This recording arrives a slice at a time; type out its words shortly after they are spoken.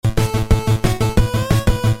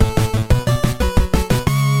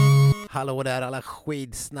Hallå där alla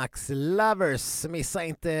skidsnacks-lovers. Missa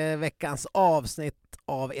inte veckans avsnitt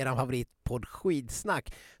av er favoritpodd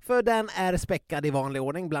Skidsnack. För den är späckad i vanlig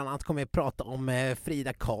ordning. Bland annat kommer vi prata om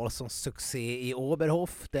Frida Karlssons succé i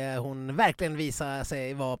Oberhof. Där hon verkligen visar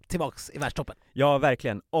sig vara tillbaks i världstoppen. Ja,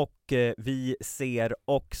 verkligen. Och vi ser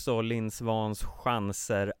också Linn Svahns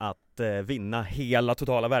chanser att vinna hela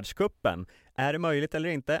totala världscupen. Är det möjligt eller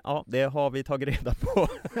inte? Ja, det har vi tagit reda på.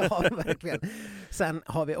 Ja, verkligen. Sen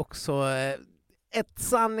har vi också ett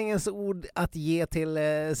sanningens ord att ge till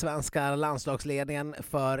svenska landslagsledningen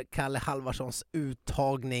för Kalle Halvarssons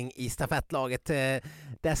uttagning i stafettlaget.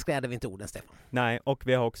 Där skräder vi inte orden, Stefan. Nej, och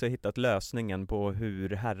vi har också hittat lösningen på hur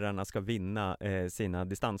herrarna ska vinna sina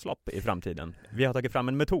distanslopp i framtiden. Vi har tagit fram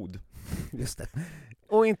en metod. Just det.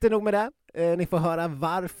 Och inte nog med det. Ni får höra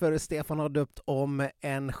varför Stefan har döpt om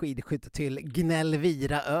en skidskytt till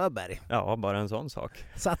Gnällvira Öberg. Ja, bara en sån sak.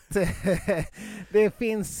 Så att det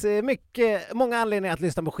finns många anledningar att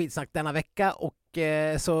lyssna på Skidsnack denna vecka, och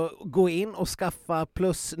så gå in och skaffa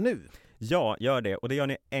plus nu. Ja, gör det. Och det gör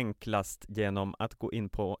ni enklast genom att gå in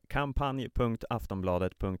på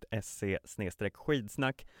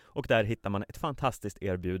kampanj.aftonbladet.se/skidsnack, och där hittar man ett fantastiskt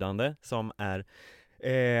erbjudande som är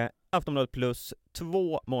Aftonbladet plus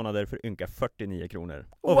 2 månader för ynka 49 kronor.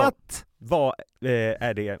 Och vad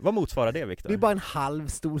är det? Vad motsvarar det, Viktor? Det är bara en halv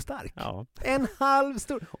stor stark. Ja. En halv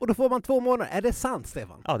stor. Och då får man 2 månader. Är det sant,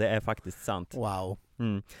 Stefan? Ja, det är faktiskt sant. Wow.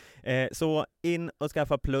 Så in och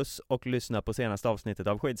skaffa plus och lyssna på senaste avsnittet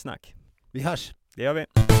av Skidsnack. Vi hörs. Det gör vi.